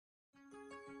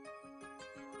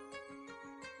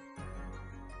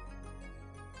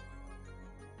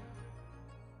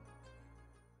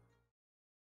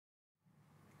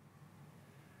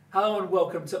Hello and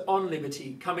welcome to On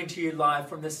Liberty, coming to you live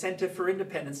from the Centre for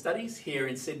Independent Studies here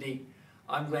in Sydney.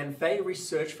 I'm Glenn Fahey,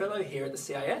 Research Fellow here at the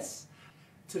CIS.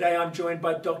 Today I'm joined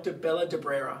by Dr. Bella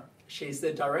Debrera. She's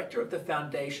the Director of the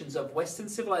Foundations of Western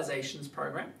Civilizations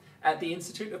program at the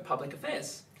Institute of Public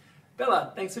Affairs.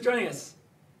 Bella, thanks for joining us.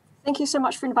 Thank you so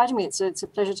much for inviting me. It's a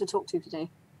pleasure to talk to you today.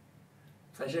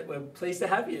 Pleasure. We're pleased to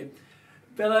have you.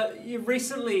 Bella, you've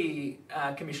recently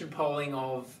commissioned polling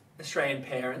of Australian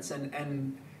parents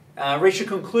and reached a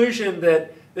conclusion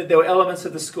that there were elements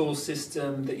of the school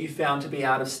system that you found to be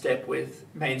out of step with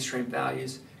mainstream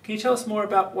values. Can you tell us more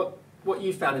about what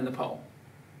you found in the poll?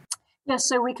 Yes,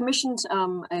 so we commissioned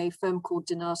a firm called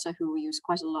Dinata, who we use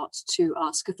quite a lot, to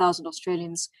ask 1,000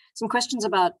 Australians some questions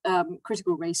about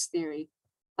critical race theory.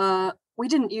 We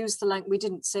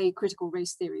didn't say critical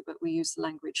race theory, but we used the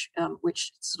language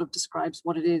which sort of describes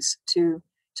what it is to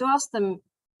ask them,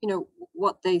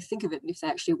 what they think of it and if they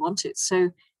actually want it.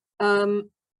 So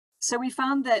we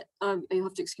found that, you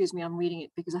have to excuse me, I'm reading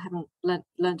it because I haven't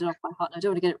learned it off by heart and I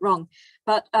don't want to get it wrong.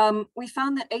 But we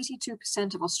found that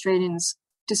 82% of Australians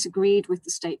disagreed with the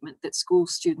statement that school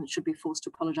students should be forced to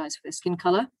apologise for their skin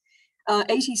colour.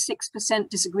 86%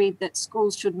 disagreed that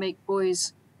schools should make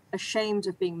boys ashamed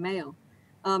of being male.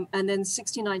 And then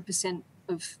 69%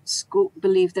 of school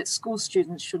believe that school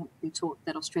students shouldn't be taught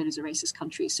that Australia is a racist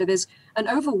country. So there's an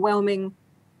overwhelming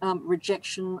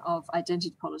rejection of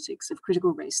identity politics, of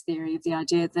critical race theory, of the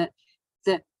idea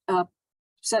that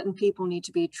certain people need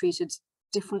to be treated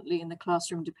differently in the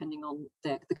classroom depending on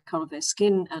the colour of their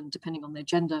skin and depending on their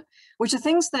gender, which are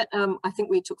things that I think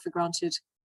we took for granted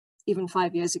even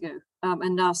 5 years ago,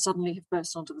 and now suddenly have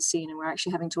burst onto the scene, and we're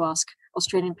actually having to ask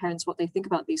Australian parents what they think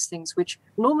about these things, which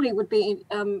normally would be,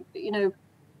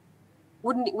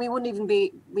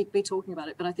 we'd be talking about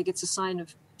it, but I think it's a sign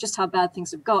of just how bad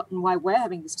things have got and why we're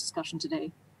having this discussion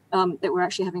today, that we're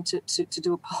actually having to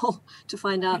do a poll to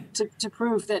find out, to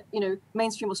prove that,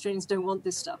 mainstream Australians don't want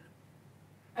this stuff.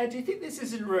 And do you think this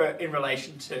is in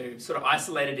relation to sort of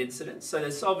isolated incidents? So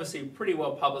there's obviously pretty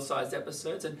well publicised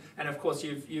episodes, and of course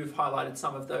you've highlighted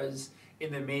some of those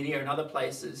in the media and other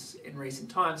places in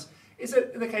recent times. Is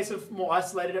it the case of more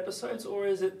isolated episodes, or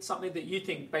is it something that you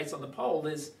think, based on the poll,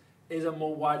 is a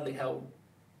more widely held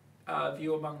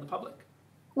view among the public?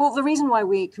 Well, the reason why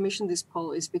we commissioned this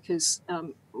poll is because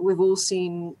we've all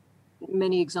seen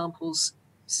many examples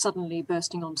suddenly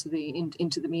bursting into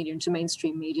the media, into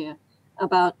mainstream media,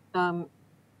 about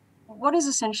what is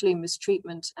essentially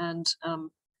mistreatment and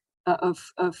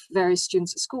of various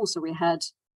students at school. So we had,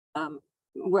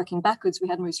 working backwards, we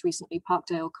had most recently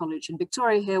Parkdale College in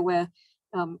Victoria here, where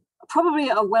probably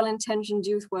a well-intentioned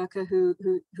youth worker who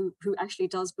actually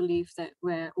does believe that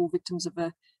we're all victims of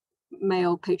a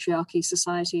male patriarchy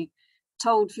society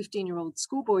told 15-year-old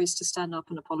schoolboys to stand up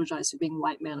and apologise for being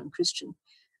white, male and Christian.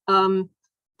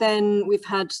 Then we've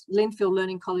had Linfield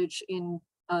Learning College in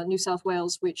New South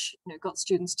Wales, which got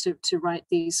students to write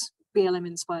these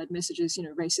BLM-inspired messages,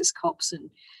 racist cops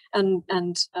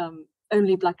and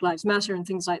only Black Lives Matter and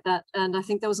things like that. And I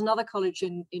think there was another college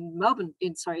in Melbourne,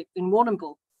 in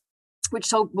Warrnambool, which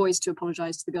told boys to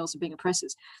apologise to the girls for being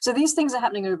oppressors. So these things are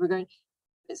happening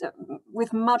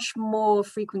with much more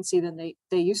frequency than they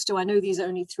used to. I know these are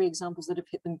only 3 examples that have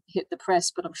hit the press,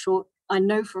 but I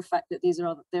know for a fact that there's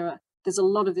a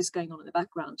lot of this going on in the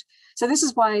background. So this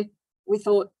is why we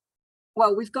thought,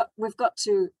 well, we've got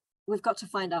to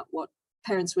find out what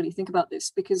parents really think about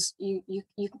this, because you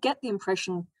get the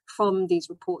impression from these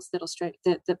reports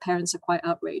that parents are quite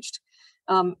outraged,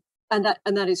 and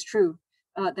that is true.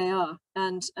 They are,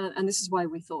 and this is why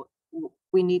we thought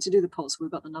we need to do the poll, so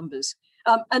we've got the numbers.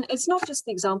 And it's not just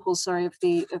the examples, of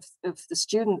the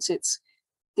students. It's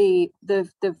the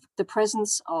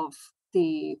presence of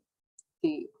the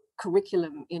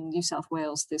curriculum in New South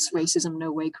Wales, this Racism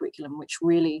No Way curriculum, which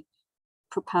really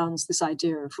propounds this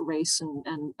idea of race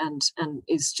and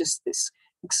is just this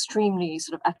extremely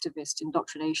sort of activist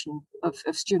indoctrination of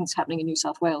students happening in New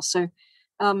South Wales. So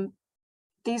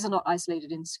these are not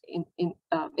isolated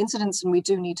incidents, and we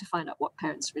do need to find out what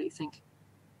parents really think.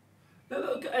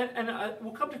 Look, and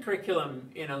we'll come to curriculum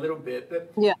in a little bit,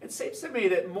 but yeah, it seems to me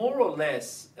that more or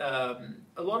less a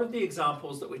lot of the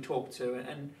examples that we talk to,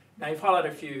 and now you've highlighted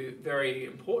a few very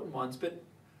important ones, but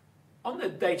on the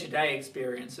day-to-day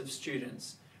experience of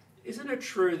students, isn't it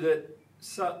true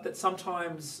that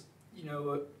sometimes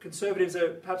conservatives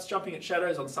are perhaps jumping at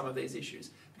shadows on some of these issues?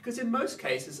 Because in most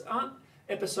cases, aren't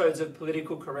episodes of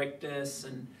political correctness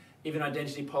and even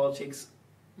identity politics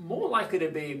more likely to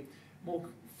be more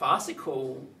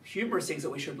farcical, humorous things that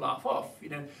we should laugh off?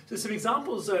 So some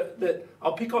examples that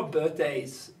I'll pick on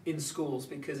birthdays in schools,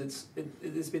 because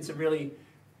there's been some really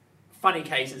funny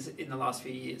cases in the last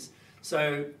few years.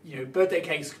 So, birthday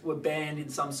cakes were banned in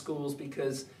some schools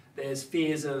because there's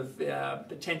fears of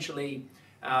potentially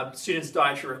students'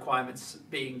 dietary requirements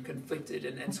being conflicted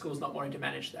and schools not wanting to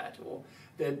manage that. Or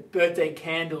the birthday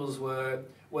candles were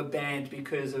banned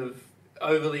because of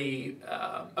overly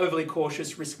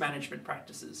cautious risk management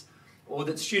practices. Or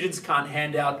that students can't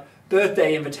hand out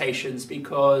birthday invitations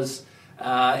because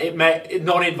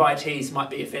non-invitees might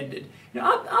be offended.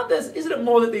 Isn't it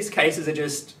more that these cases are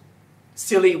just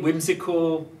silly,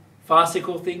 whimsical,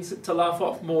 farcical things to laugh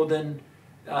off, more than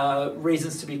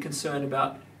reasons to be concerned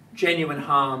about genuine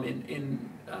harm in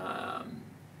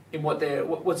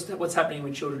what's happening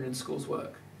with children in schools'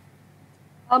 work?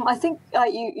 I think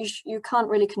you can't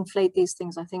really conflate these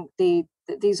things. I think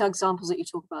these examples that you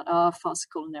talk about are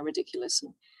farcical and they're ridiculous,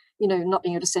 and not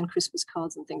being able to send Christmas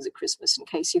cards and things at Christmas in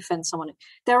case you offend someone.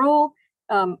 They're all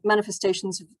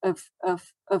manifestations of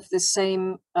the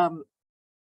same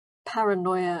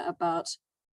paranoia about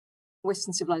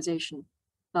Western civilization,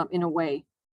 in a way.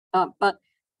 But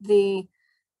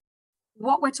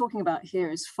what we're talking about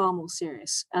here is far more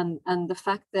serious, and the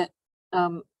fact that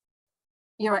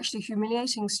you're actually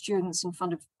humiliating students in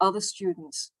front of other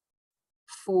students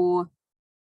for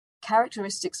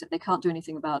characteristics that they can't do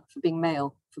anything about, for being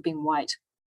male, for being white,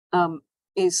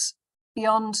 is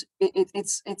beyond,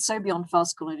 it's so beyond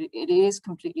farcical, and it is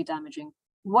completely damaging.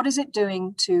 What is it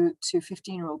doing to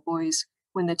 15-year-old boys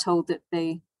when they're told that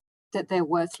they're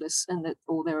worthless and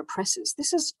or they're oppressors?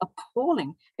 This is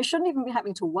appalling. It shouldn't even be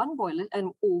happening to one boy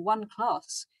or one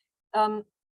class.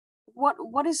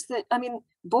 What is that? I mean,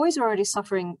 boys are already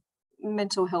suffering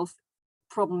mental health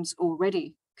problems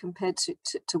already compared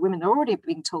to women. They're already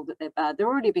being told that they're bad. They're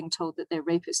already being told that they're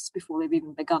rapists before they've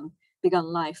even begun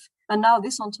life. And now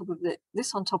this on top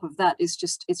of that is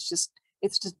just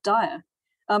dire.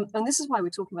 And this is why we're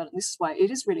talking about it. This is why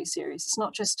it is really serious. It's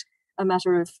not just a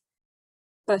matter of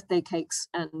birthday cakes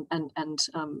and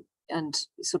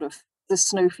sort of the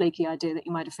snowflakey idea that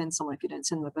you might offend someone if you don't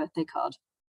send them a birthday card.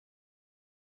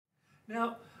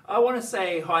 Now, I want to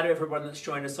say hi to everyone that's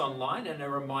joined us online, and a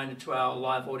reminder to our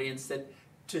live audience that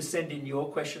to send in your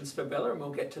questions for Bella, and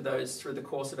we'll get to those through the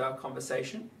course of our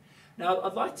conversation. Now,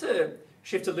 I'd like to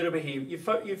shift a little bit here.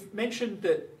 You've mentioned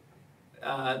that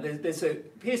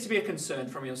appears to be a concern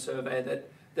from your survey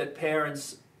that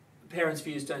parents'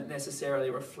 views don't necessarily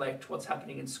reflect what's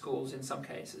happening in schools in some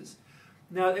cases.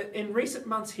 Now, in recent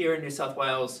months here in New South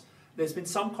Wales, there's been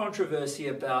some controversy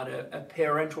about a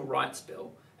parental rights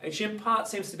bill, which in part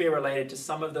seems to be related to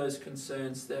some of those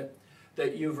concerns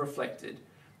that you've reflected.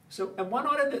 So, and one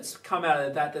item that's come out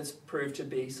of that's proved to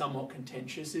be somewhat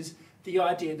contentious is the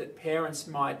idea that parents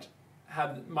might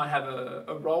have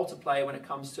a role to play when it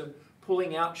comes to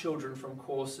pulling out children from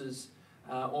courses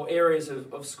or areas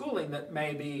of schooling that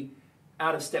may be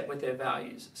out of step with their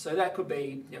values. So that could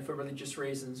be for religious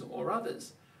reasons or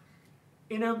others.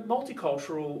 In a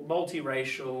multicultural,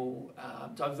 multiracial,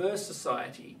 diverse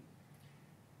society,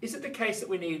 is it the case that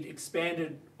we need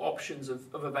expanded options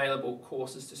of available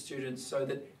courses to students so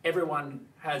that everyone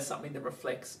has something that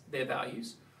reflects their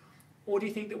values? Or do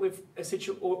you think that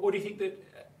or do you think that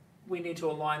we need to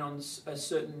align on a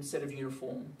certain set of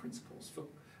uniform principles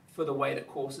for the way that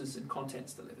courses and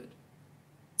content's delivered?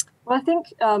 Well, I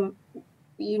think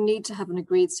you need to have an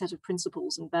agreed set of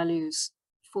principles and values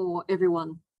for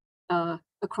everyone,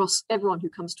 across everyone who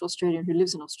comes to Australia and who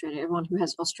lives in Australia, everyone who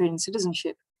has Australian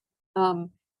citizenship.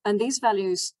 And these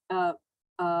values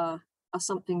are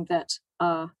something that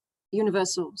are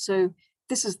universal. So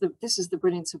this is the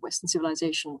brilliance of Western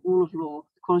civilization: rule of law,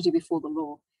 equality before the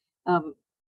law.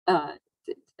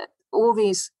 All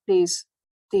these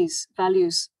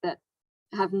values that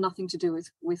have nothing to do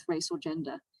with race or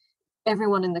gender.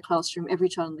 Everyone in the classroom, every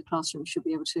child in the classroom should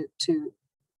be able to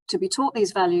be taught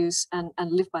these values and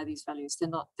live by these values.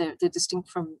 They're distinct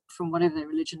from whatever their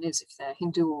religion is, if they're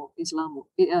Hindu or Islam or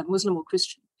Muslim or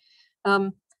Christian.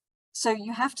 So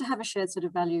you have to have a shared set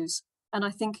of values. And I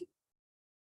think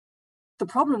the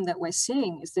problem that we're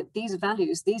seeing is that these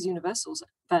values, these universal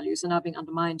values, are now being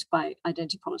undermined by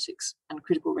identity politics and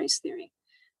critical race theory.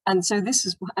 And so this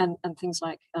is, and things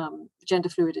like gender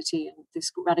fluidity and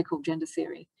this radical gender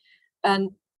theory.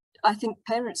 And I think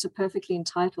parents are perfectly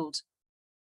entitled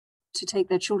to take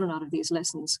their children out of these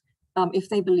lessons if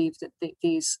they believe that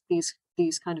these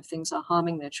kind of things are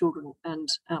harming their children, and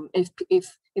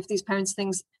if these parents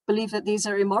believe that these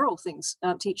are immoral things,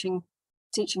 teaching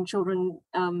children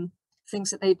things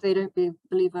that they don't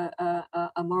believe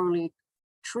are morally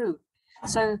true.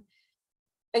 So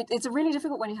it's really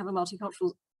difficult when you have a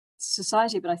multicultural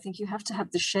society, but I think you have to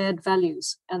have the shared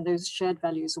values, and those shared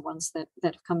values are ones that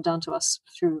have come down to us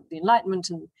through the Enlightenment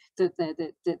and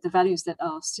the values that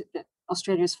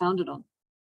Australia is founded on.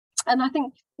 And I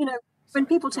think, when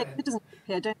people take citizenship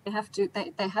here, don't they have to?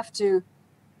 They have to.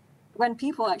 When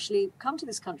people actually come to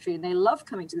this country, and they love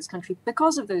coming to this country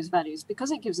because of those values,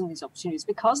 because it gives them these opportunities,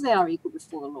 because they are equal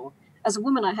before the law. As a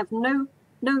woman, I have no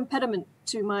impediment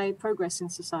to my progress in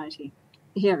society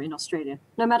here in Australia,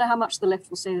 no matter how much the left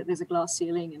will say that there's a glass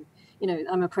ceiling and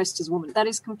I'm oppressed as a woman. That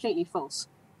is completely false.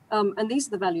 And these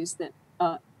are the values that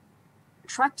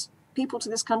attract people to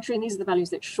this country, and these are the values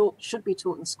that should be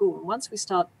taught in school. And once we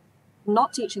start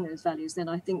not teaching those values, then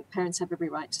I think parents have every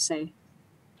right to say,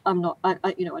 I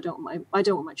don't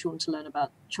want my children to learn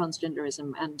about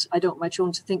transgenderism, and I don't want my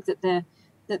children to think that they're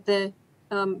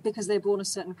because they're born a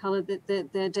certain color, that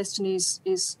their destiny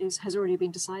has already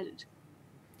been decided.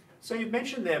 So you've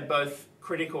mentioned there both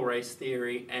critical race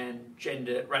theory and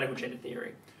radical gender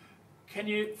theory. Can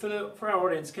you, for our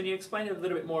audience, can you explain a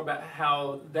little bit more about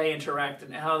how they interact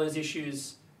and how those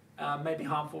issues may be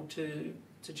harmful to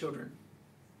children?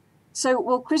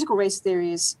 So, critical race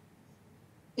theory is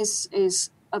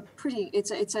a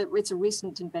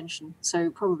recent invention. So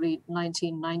probably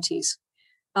 1990s.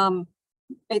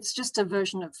 It's just a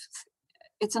version of,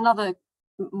 it's another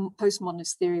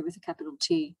postmodernist theory with a capital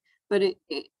T, but it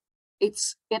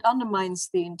undermines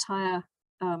the entire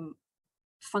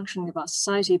functioning of our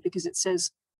society, because it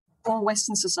says all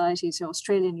Western societies, so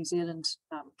Australia, New Zealand,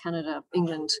 Canada,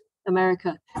 England,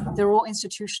 America, they're all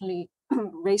institutionally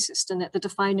racist, and that the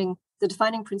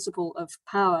defining principle of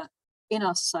power in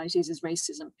our societies is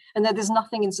racism, and that there's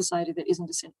nothing in society that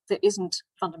isn't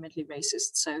fundamentally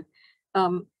racist. So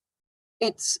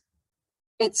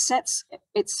it sets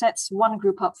one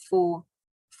group up for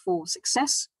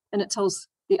success, and it tells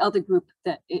the other group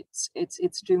that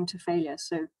it's doomed to failure.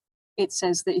 So it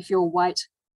says that if you're white,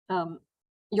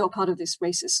 you're part of this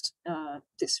racist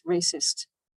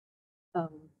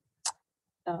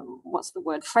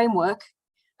framework,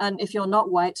 and if you're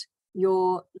not white,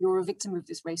 you're a victim of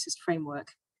this racist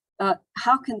framework.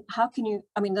 How can you?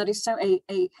 I mean, that is so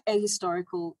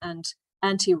ahistorical and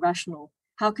anti-rational.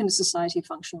 How can a society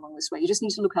function along this way? You just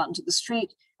need to look out into the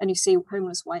street and you see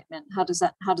homeless white men. How does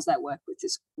that work with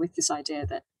this idea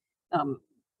that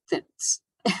that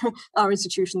our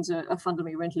institutions are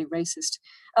fundamentally racist?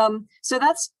 So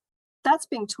that's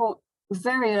being taught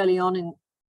very early on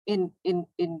in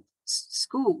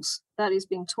schools. That is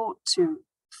being taught to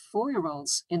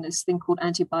 4-year-olds in this thing called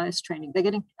anti-bias training. They're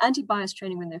getting anti-bias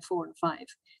training when they're 4 and 5.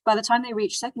 By the time they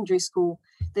reach secondary school,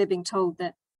 they're being told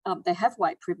that they have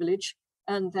white privilege,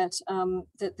 and that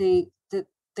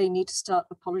they need to start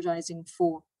apologizing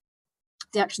for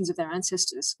the actions of their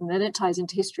ancestors. And then it ties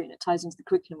into history, and it ties into the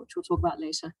curriculum, which we'll talk about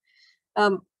later.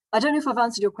 I don't know if I've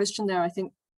answered your question there. I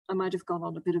think I might have gone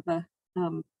on a bit of a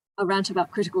rant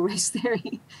about critical race theory.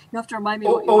 You have to remind me.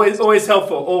 Always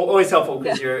helpful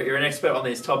because you're an expert on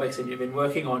these topics, and you've been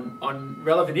working on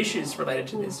relevant issues related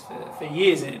to this for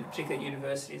years, and particularly at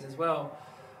universities as well.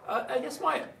 I guess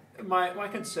my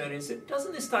concern is that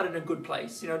doesn't this start in a good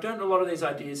place? Don't a lot of these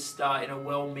ideas start in a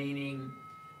well-meaning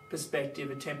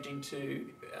perspective, attempting to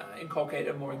inculcate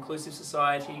a more inclusive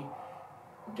society?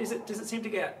 Does it seem to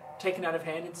get taken out of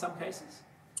hand in some cases?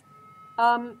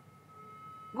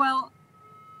 Well,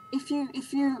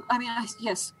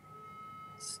 yes.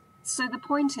 So the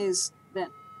point is that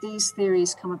these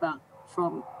theories come about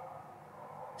from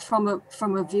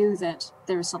a view that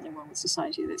there is something wrong with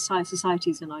society, that society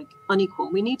is unequal.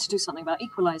 We need to do something about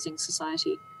equalizing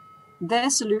society. Their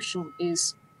solution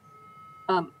is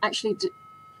actually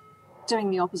doing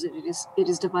the opposite. It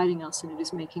is dividing us, and it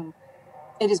is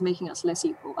making us less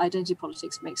equal. Identity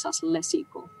politics makes us less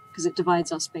equal because it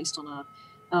divides us based on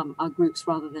our groups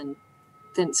rather than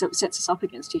so it sets us up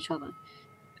against each other.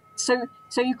 So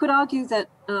you could argue that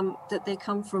they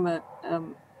come from a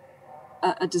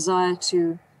desire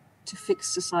to fix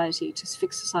society,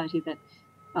 that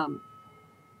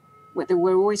where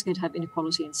we're always going to have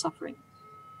inequality and suffering,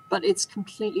 but it's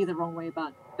completely the wrong way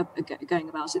about going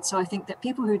about it. So I think that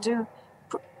people who do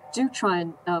try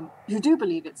and who do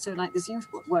believe it, so like this youth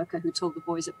worker who told the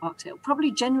boys at Parkdale, probably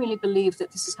genuinely believe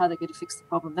that this is how they're going to fix the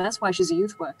problem. That's why she's a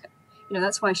youth worker.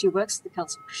 That's why she works at the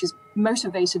council. She's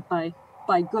motivated by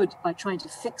good, by trying to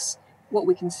fix what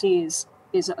we can see is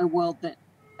a world that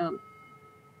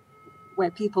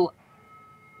where people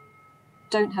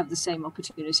don't have the same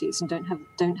opportunities and don't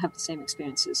have the same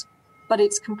experiences. But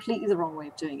it's completely the wrong way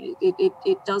of doing it.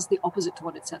 It does the opposite to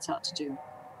what it sets out to do.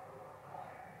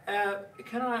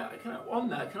 Can I on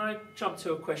that? Can I jump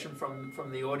to a question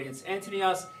from the audience? Anthony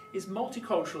asks, "Is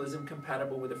multiculturalism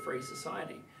compatible with a free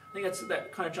society?" I think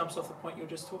that kind of jumps off the point you were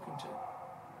just talking to.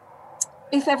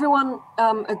 If everyone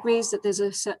agrees that there's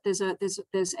a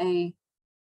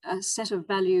set of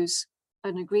values,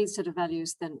 an agreed set of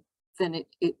values, then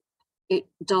it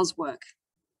does work.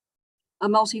 A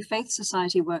multi-faith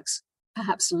society works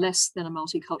perhaps less than a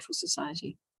multicultural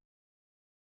society.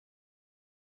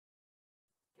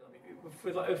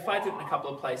 We've cited in a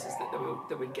couple of places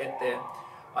that we'd get there.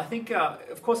 I think,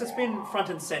 of course, it's been front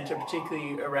and centre,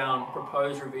 particularly around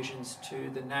proposed revisions to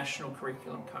the national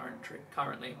curriculum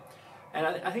currently. And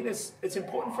I think it's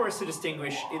important for us to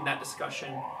distinguish in that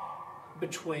discussion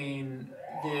between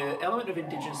the element of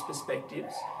Indigenous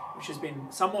perspectives, which has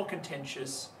been somewhat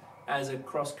contentious as a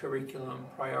cross-curriculum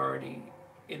priority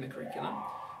in the curriculum,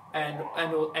 and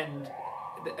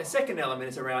a second element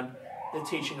is around the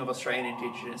teaching of Australian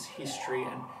Indigenous history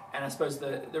and I suppose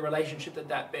the relationship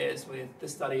that bears with the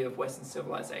study of Western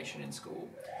civilisation in school.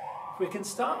 If we can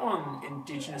start on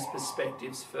Indigenous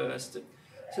perspectives first.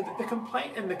 So the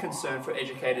complaint and the concern for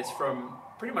educators from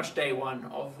pretty much day one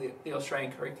of the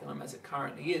Australian curriculum as it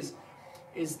currently is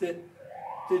that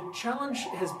the challenge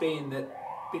has been that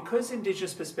because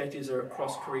Indigenous perspectives are a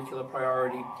cross-curricular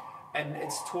priority and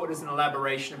it's taught as an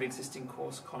elaboration of existing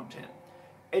course content,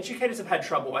 educators have had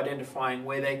trouble identifying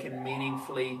where they can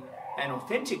meaningfully and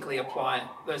authentically apply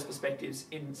those perspectives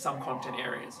in some content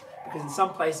areas. Because in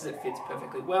some places it fits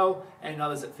perfectly well, and in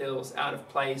others it feels out of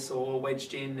place or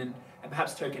wedged in and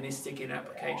perhaps tokenistic in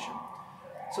application.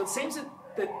 So it seems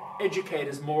that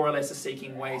educators more or less are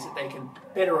seeking ways that they can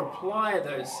better apply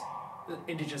those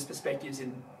Indigenous perspectives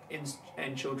in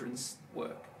children's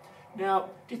work. Now,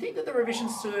 do you think that the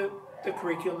revisions to the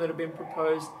curriculum that have been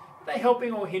proposed, are they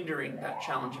helping or hindering that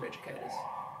challenge of educators?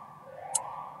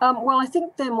 Well, I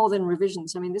think they're more than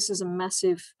revisions. I mean, this is a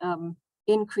massive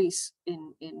increase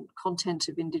in content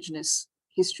of Indigenous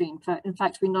history. In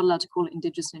fact, we're not allowed to call it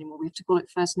Indigenous anymore. We have to call it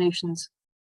First Nations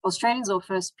Australians or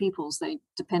First Peoples. They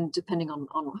depending on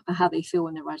how they feel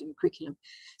when they're writing the curriculum.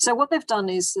 So what they've done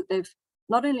is that they've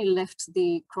not only left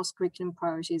the cross-curriculum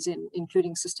priorities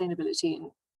including sustainability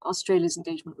and Australia's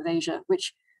engagement with Asia,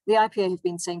 which the IPA have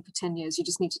been saying for 10 years, you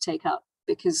just need to take out,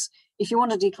 because if you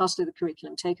want to decluster the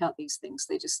curriculum, take out these things.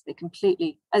 They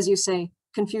completely, as you say,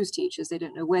 confuse teachers. They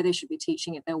don't know where they should be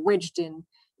teaching it. They're wedged in,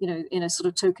 in a sort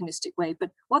of tokenistic way.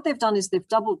 But what they've done is they've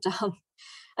doubled down,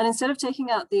 and instead of taking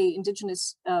out the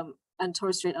Indigenous and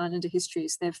Torres Strait Islander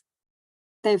histories,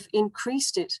 they've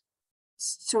increased it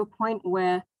to a point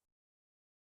where,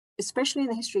 especially in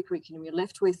the history curriculum, you're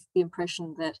left with the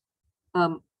impression that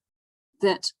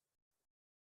that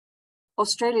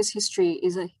Australia's history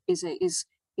is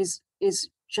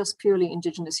just purely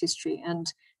Indigenous history,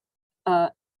 and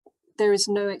there is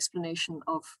no explanation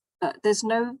of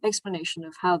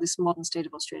how this modern state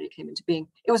of Australia came into being.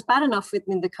 It was bad enough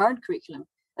in the current curriculum,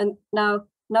 and now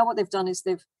what they've done is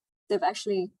they've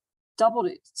actually doubled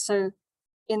it. So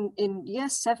in year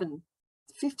 7,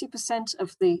 50%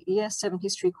 of the year 7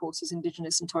 history course is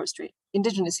Indigenous and Torres Strait,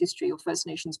 Indigenous history or First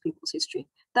Nations people's history.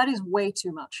 That is way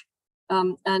too much.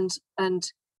 And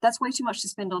that's way too much to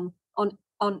spend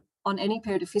on any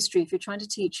period of history. If you're trying to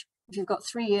teach, if you've got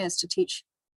 3 years to teach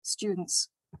students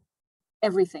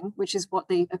everything, which is what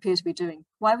they appear to be doing,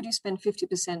 why would you spend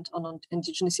 50% on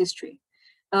Indigenous history?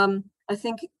 I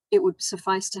think it would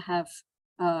suffice to have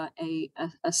a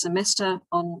semester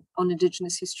on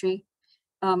Indigenous history.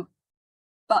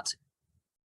 But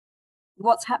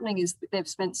what's happening is that they've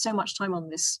spent so much time on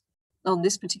this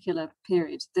particular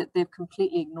period that they've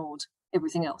completely ignored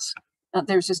everything else.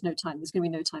 There's just no time. There's going to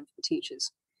be no time for the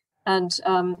teachers, and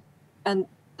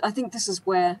I think this is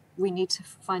where we need to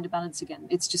find a balance again.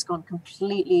 It's just gone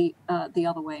completely the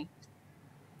other way.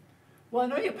 Well, I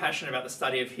know you're passionate about the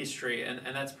study of history, and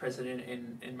that's present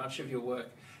in much of your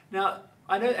work. Now,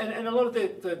 I know, and a lot of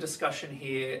the discussion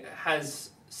here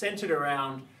has centred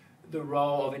around the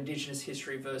role of Indigenous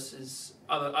history versus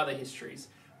other histories.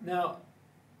 Now,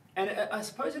 and I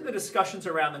suppose in the discussions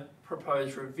around the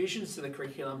proposed revisions to the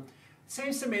curriculum, it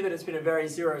seems to me that it's been a very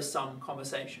zero-sum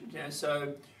conversation.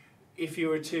 So if you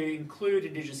were to include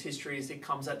Indigenous histories, it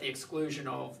comes at the exclusion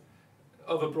of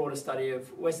a broader study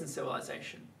of Western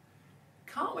civilisation.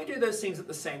 Can't we do those things at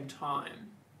the same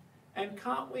time? And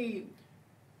can't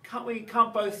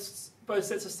both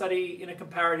sets of study in a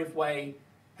comparative way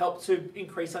help to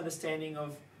increase understanding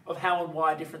of how and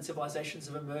why different civilizations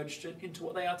have emerged into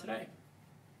what they are today?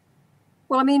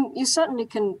 Well, I mean, you certainly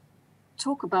can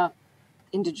talk about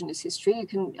Indigenous history.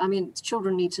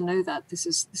 Children need to know that this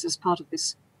is part of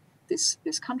this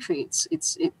this country.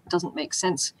 It doesn't make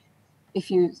sense if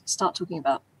you start talking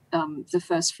about the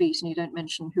first fleet and you don't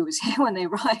mention who was here when they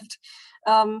arrived.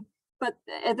 But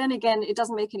then again, it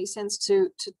doesn't make any sense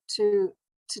to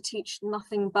teach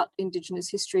nothing but Indigenous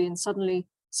history, and suddenly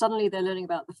they're learning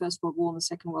about the First World War and the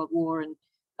Second World War, and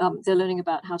they're learning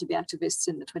about how to be activists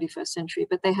in the 21st century,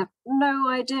 but they have no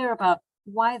idea about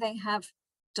why they have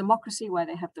democracy, why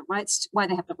they have the rights, why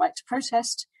they have the right to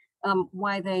protest,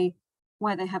 why they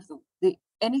have the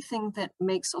anything that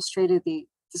makes Australia the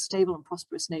stable and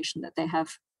prosperous nation that they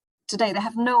have today. They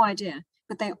have no idea,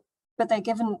 but they're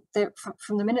given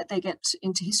from the minute they get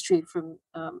into history, from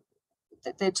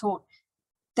they're taught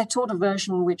a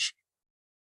version which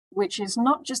is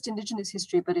not just Indigenous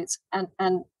history, but it's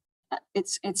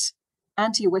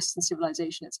anti-Western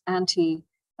civilization. It's anti.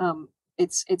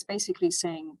 It's basically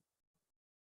saying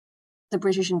the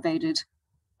British invaded.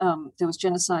 There was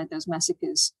genocide. There was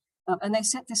massacres. And they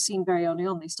set this scene very early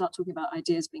on. They start talking about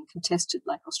ideas being contested,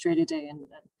 like Australia Day, and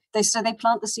they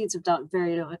plant the seeds of doubt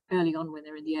very early on when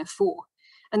they're in the year 4,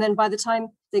 and then by the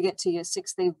time they get to year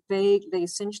 6, they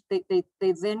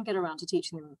then get around to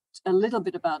teaching them a little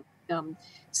bit about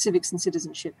civics and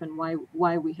citizenship and why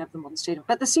we have the modern state.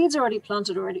 But the seeds are already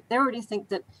planted already. They already think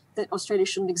that Australia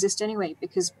shouldn't exist anyway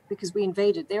because we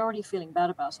invaded. They're already feeling bad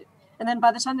about it. And then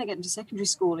by the time they get into secondary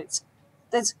school,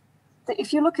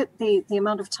 if you look at the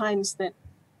amount of times that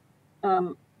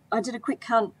I did a quick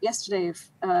count yesterday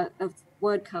of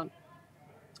word count,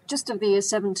 just of the year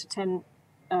 7 to 10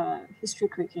 history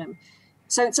curriculum.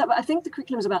 So I think the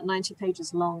curriculum is about 90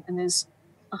 pages long, and there's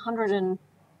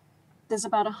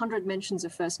about 100 mentions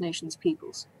of First Nations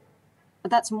peoples.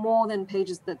 But that's more than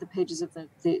the pages of the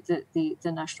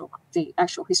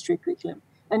actual history curriculum.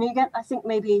 And you get, I think,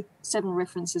 maybe 7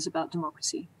 references about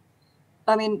democracy.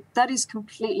 I mean, that is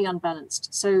completely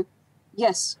unbalanced. So,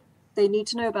 yes, they need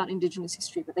to know about Indigenous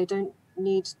history, but they don't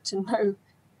need to know.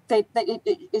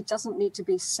 It doesn't need to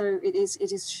be so. It is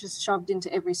just shoved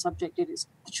into every subject.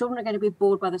 The children are going to be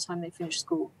bored by the time they finish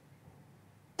school.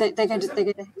 They're going to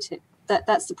hate it.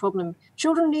 That's the problem.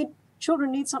 Children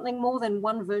need something more than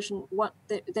one version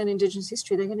than Indigenous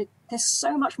history. There's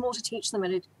so much more to teach them,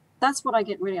 and that's what I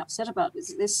get really upset about.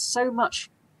 Is there's so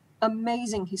much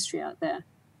amazing history out there.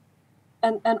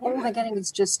 And all they're getting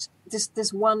is just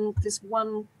this one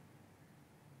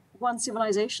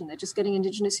civilization. They're just getting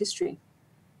Indigenous history.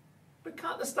 But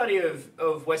can't the study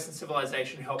of Western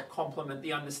civilization help complement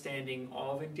the understanding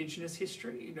of Indigenous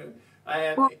history?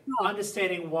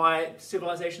 Understanding why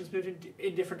civilizations moved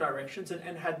in different directions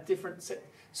and had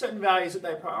certain values that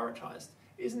they prioritised.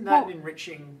 Isn't that an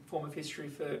enriching form of history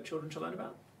for children to learn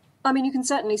about? I mean, you can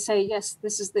certainly say, yes,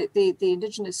 this is the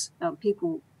Indigenous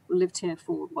people lived here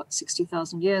for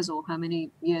 60,000 years, or how many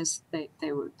years they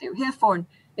were here for, and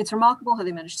it's remarkable how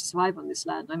they managed to survive on this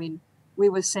land. I mean, we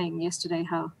were saying yesterday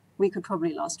how we could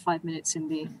probably last 5 minutes in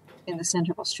the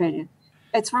centre of Australia.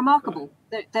 It's remarkable.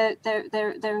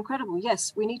 They're incredible.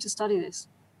 Yes, we need to study this,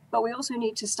 but we also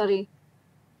need to study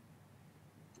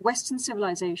Western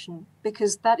civilization,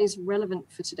 because that is relevant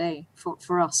for today,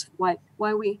 for us. Why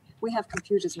we have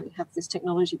computers and we have this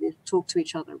technology. We talk to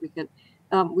each other. We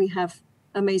have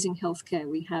amazing healthcare.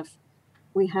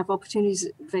 We have opportunities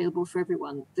available for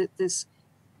everyone.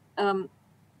 I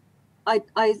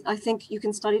think you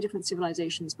can study different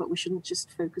civilizations, but we shouldn't just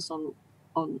focus on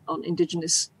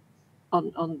indigenous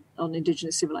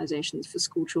civilizations for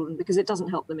school children, because it doesn't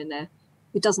help them in their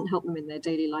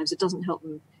daily lives. It doesn't help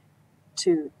them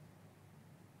to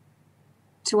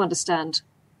understand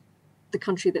the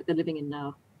country that they're living in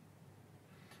now.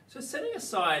 So setting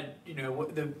aside,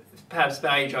 the perhaps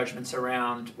value judgments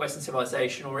around Western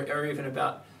civilization, or even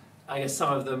about, I guess,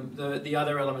 some of the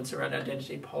other elements around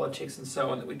identity politics and so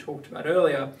on that we talked about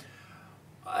earlier,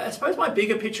 I suppose my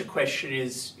bigger picture question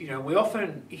is, we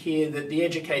often hear that the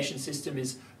education system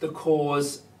is the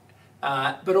cause,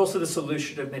 but also the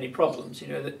solution of many problems.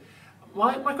 That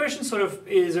my question sort of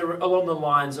is along the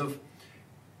lines of,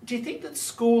 do you think that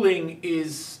schooling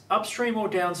is upstream or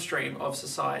downstream of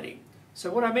society? So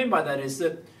what I mean by that is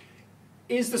the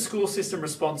school system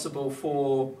responsible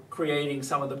for creating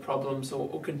some of the problems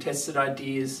or contested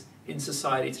ideas in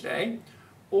society today?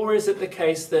 Or is it the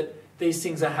case that these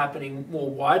things are happening more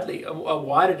widely,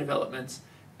 wider developments,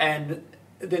 and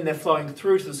then they're flowing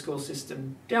through to the school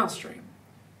system downstream?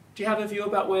 Do you have a view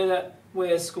about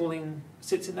where schooling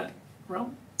sits in that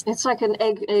realm? It's like an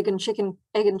egg and chicken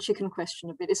question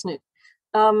a bit, isn't it?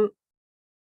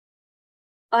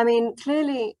 I mean,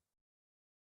 clearly,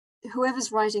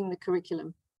 whoever's writing the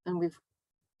curriculum, and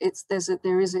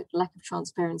there is a lack of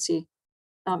transparency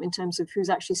in terms of who's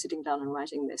actually sitting down and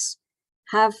writing this,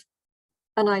 have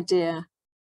an idea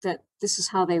that this is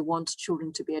how they want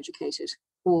children to be educated,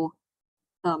 or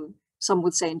some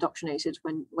would say indoctrinated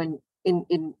when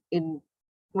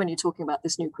you're talking about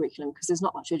this new curriculum, because there's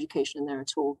not much education in there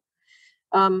at all.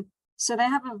 So they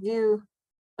have a view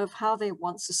of how they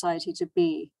want society to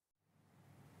be.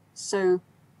 So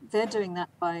they're doing that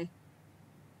by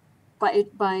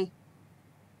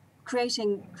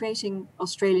creating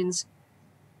Australians.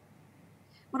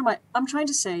 I'm trying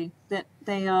to say that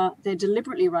they're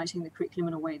deliberately writing the curriculum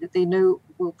in a way that they know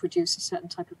will produce a certain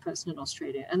type of person in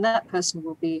Australia, and that person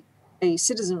will be a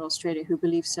citizen of Australia who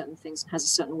believes certain things and has a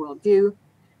certain worldview,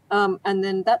 and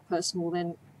then that person will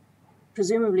then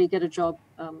presumably get a job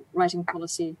writing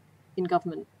policy in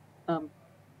government,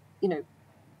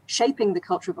 shaping the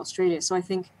culture of Australia. So I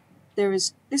think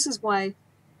this is why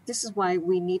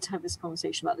we need to have this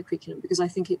conversation about the curriculum, because I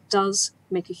think it does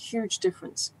make a huge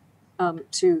difference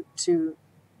to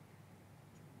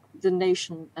the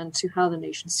nation and to how the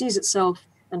nation sees itself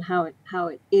and how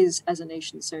it is as a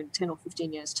nation, so in 10 or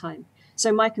 15 years' time.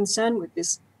 So my concern with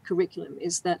this curriculum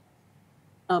is that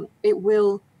it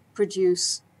will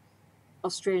produce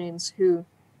Australians who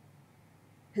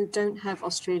don't have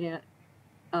Australia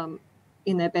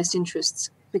in their best interests,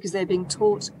 because they're being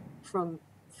taught from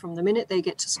the minute they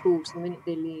get to school to the minute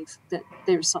they leave that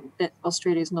that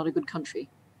Australia is not a good country.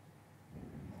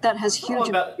 That has huge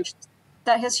implications.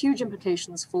 That has huge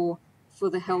implications for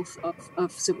the health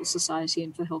of civil society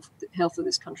and for health of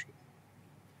this country.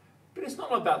 But it's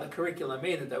not about the curriculum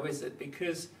either, though, is it?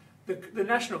 Because the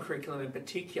national curriculum in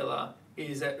particular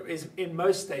is in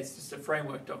most states just a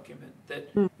framework document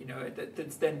that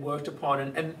that's then worked upon,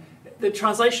 and the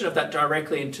translation of that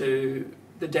directly into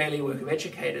the daily work of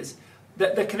educators,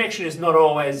 the connection is not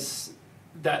always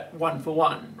that one for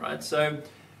one, right? So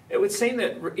it would seem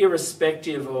that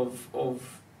irrespective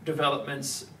of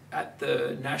developments at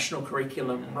the national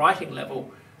curriculum writing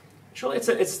level, surely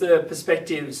it's the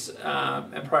perspectives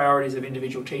and priorities of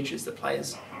individual teachers that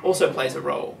also plays a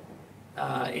role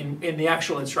in the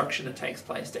actual instruction that takes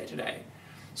place day to day.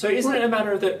 So isn't it a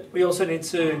matter that we also need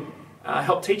to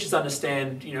help teachers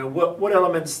understand, what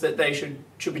elements that they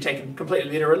should be taken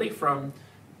completely literally from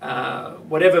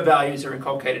whatever values are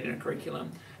inculcated in a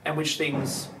curriculum, and which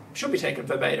things should be taken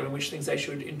verbatim and which things they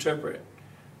should interpret?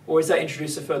 Or is that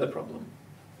introduce a further problem?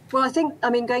 Well, I think,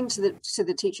 going to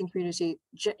the teaching community,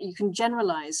 you can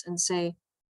generalize and say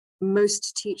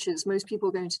most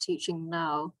people going to teaching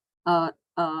now are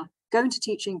going to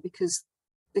teaching because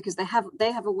they have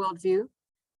a worldview,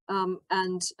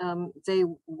 and they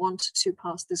want to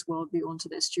pass this worldview on to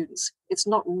their students. It's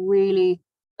not really,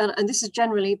 and this is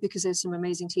generally because there's some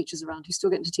amazing teachers around who still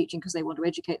get into teaching because they want to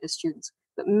educate their students.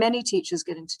 But many teachers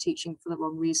get into teaching for the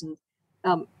wrong reason.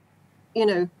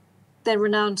 They're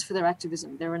renowned for their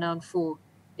activism. They're renowned for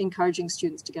encouraging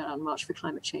students to get out and march for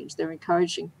climate change. They're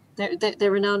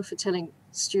renowned for telling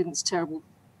students terrible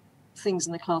things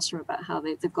in the classroom about how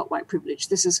they've got white privilege.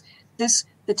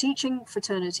 The teaching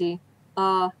fraternity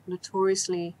are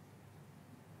notoriously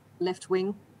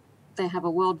left-wing. They have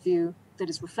a worldview that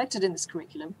is reflected in this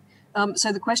curriculum.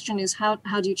 So the question is, how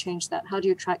do you change that? How do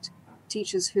you attract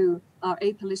teachers who are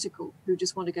apolitical, who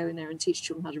just want to go in there and teach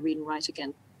children how to read and write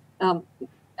again?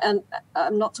 And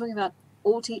I'm not talking about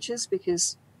all teachers,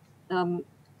 because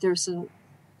there are some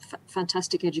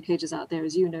fantastic educators out there,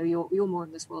 as you know. You're more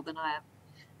in this world than I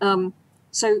am.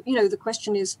 So the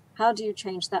question is, how do you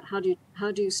change that? How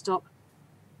do you stop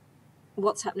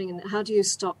what's happening, and how do you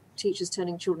stop teachers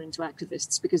turning children into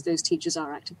activists, because those teachers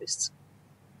are activists?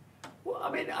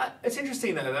 Well, it's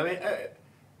interesting though.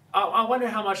 I wonder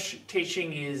how much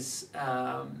teaching is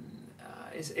an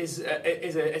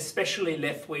especially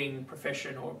left-wing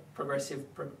profession or progressive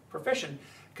profession,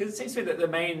 because it seems to me that the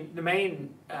main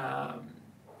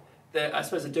I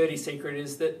suppose the dirty secret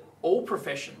is that all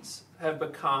professions have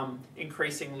become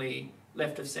increasingly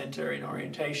left of centre in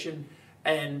orientation,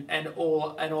 and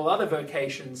all other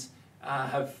vocations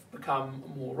have become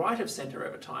more right of centre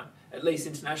over time. At least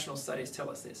international studies tell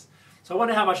us this. So I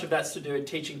wonder how much of that's to do with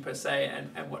teaching per se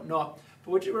and whatnot.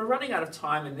 But we're running out of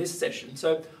time in this session.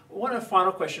 So one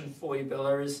final question for you,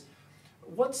 Bella, is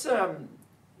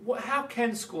how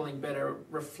can schooling better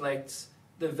reflect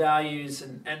the values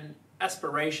and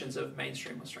aspirations of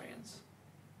mainstream Australians?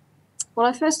 Well,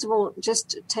 I first of all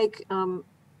just take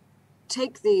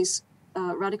these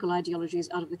radical ideologies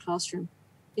out of the classroom.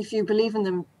 If you believe in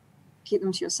them, keep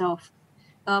them to yourself.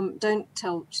 Don't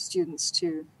tell students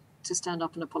to stand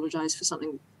up and apologize for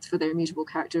something, for their immutable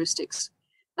characteristics.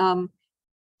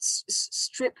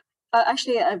 Strip.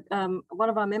 Actually, one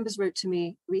of our members wrote to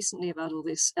me recently about all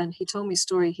this, and he told me a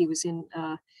story. He was in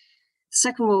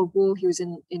Second World War, he was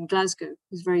in Glasgow.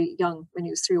 He was very young when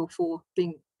he was 3 or 4,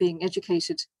 being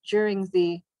educated during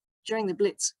the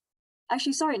Blitz.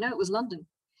 Actually, sorry, no, it was London.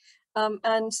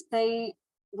 And they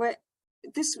were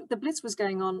the Blitz was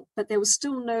going on, but there was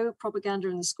still no propaganda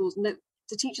in the schools. No,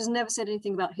 the teachers never said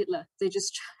anything about Hitler. They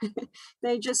just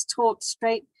they just taught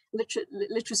straight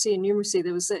literacy and numeracy.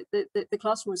 There was the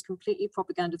classroom was completely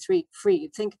propaganda free.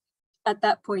 You'd think at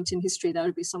that point in history that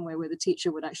would be somewhere where the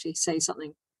teacher would actually say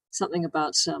something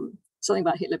about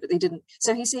Hitler, but they didn't.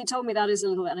 So he told me that is a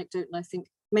little anecdote, and I think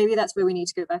maybe that's where we need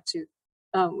to go back to.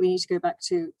 We need to go back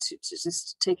to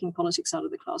just taking politics out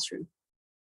of the classroom.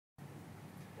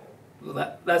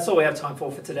 Well, that's all we have time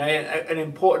for today. An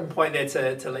important point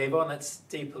there to leave on. Let's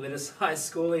depoliticize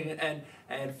schooling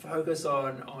and focus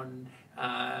on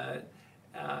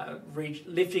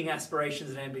lifting aspirations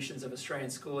and ambitions of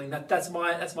Australian schooling. That's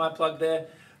my plug there.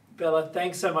 Bella,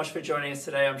 thanks so much for joining us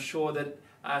today. I'm sure that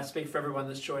I speak for everyone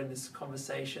that's joined this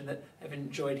conversation that have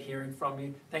enjoyed hearing from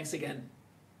you. Thanks again.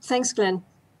 Thanks, Glenn.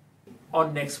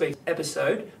 On next week's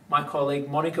episode, my colleague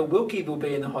Monica Wilkie will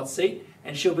be in the hot seat,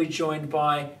 and she'll be joined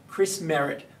by Chris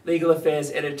Merritt, Legal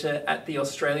Affairs Editor at the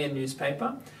Australian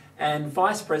newspaper and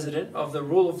Vice President of the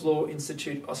Rule of Law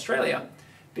Institute Australia.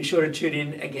 Be sure to tune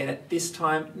in again at this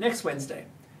time next Wednesday,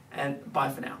 and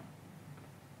bye for now.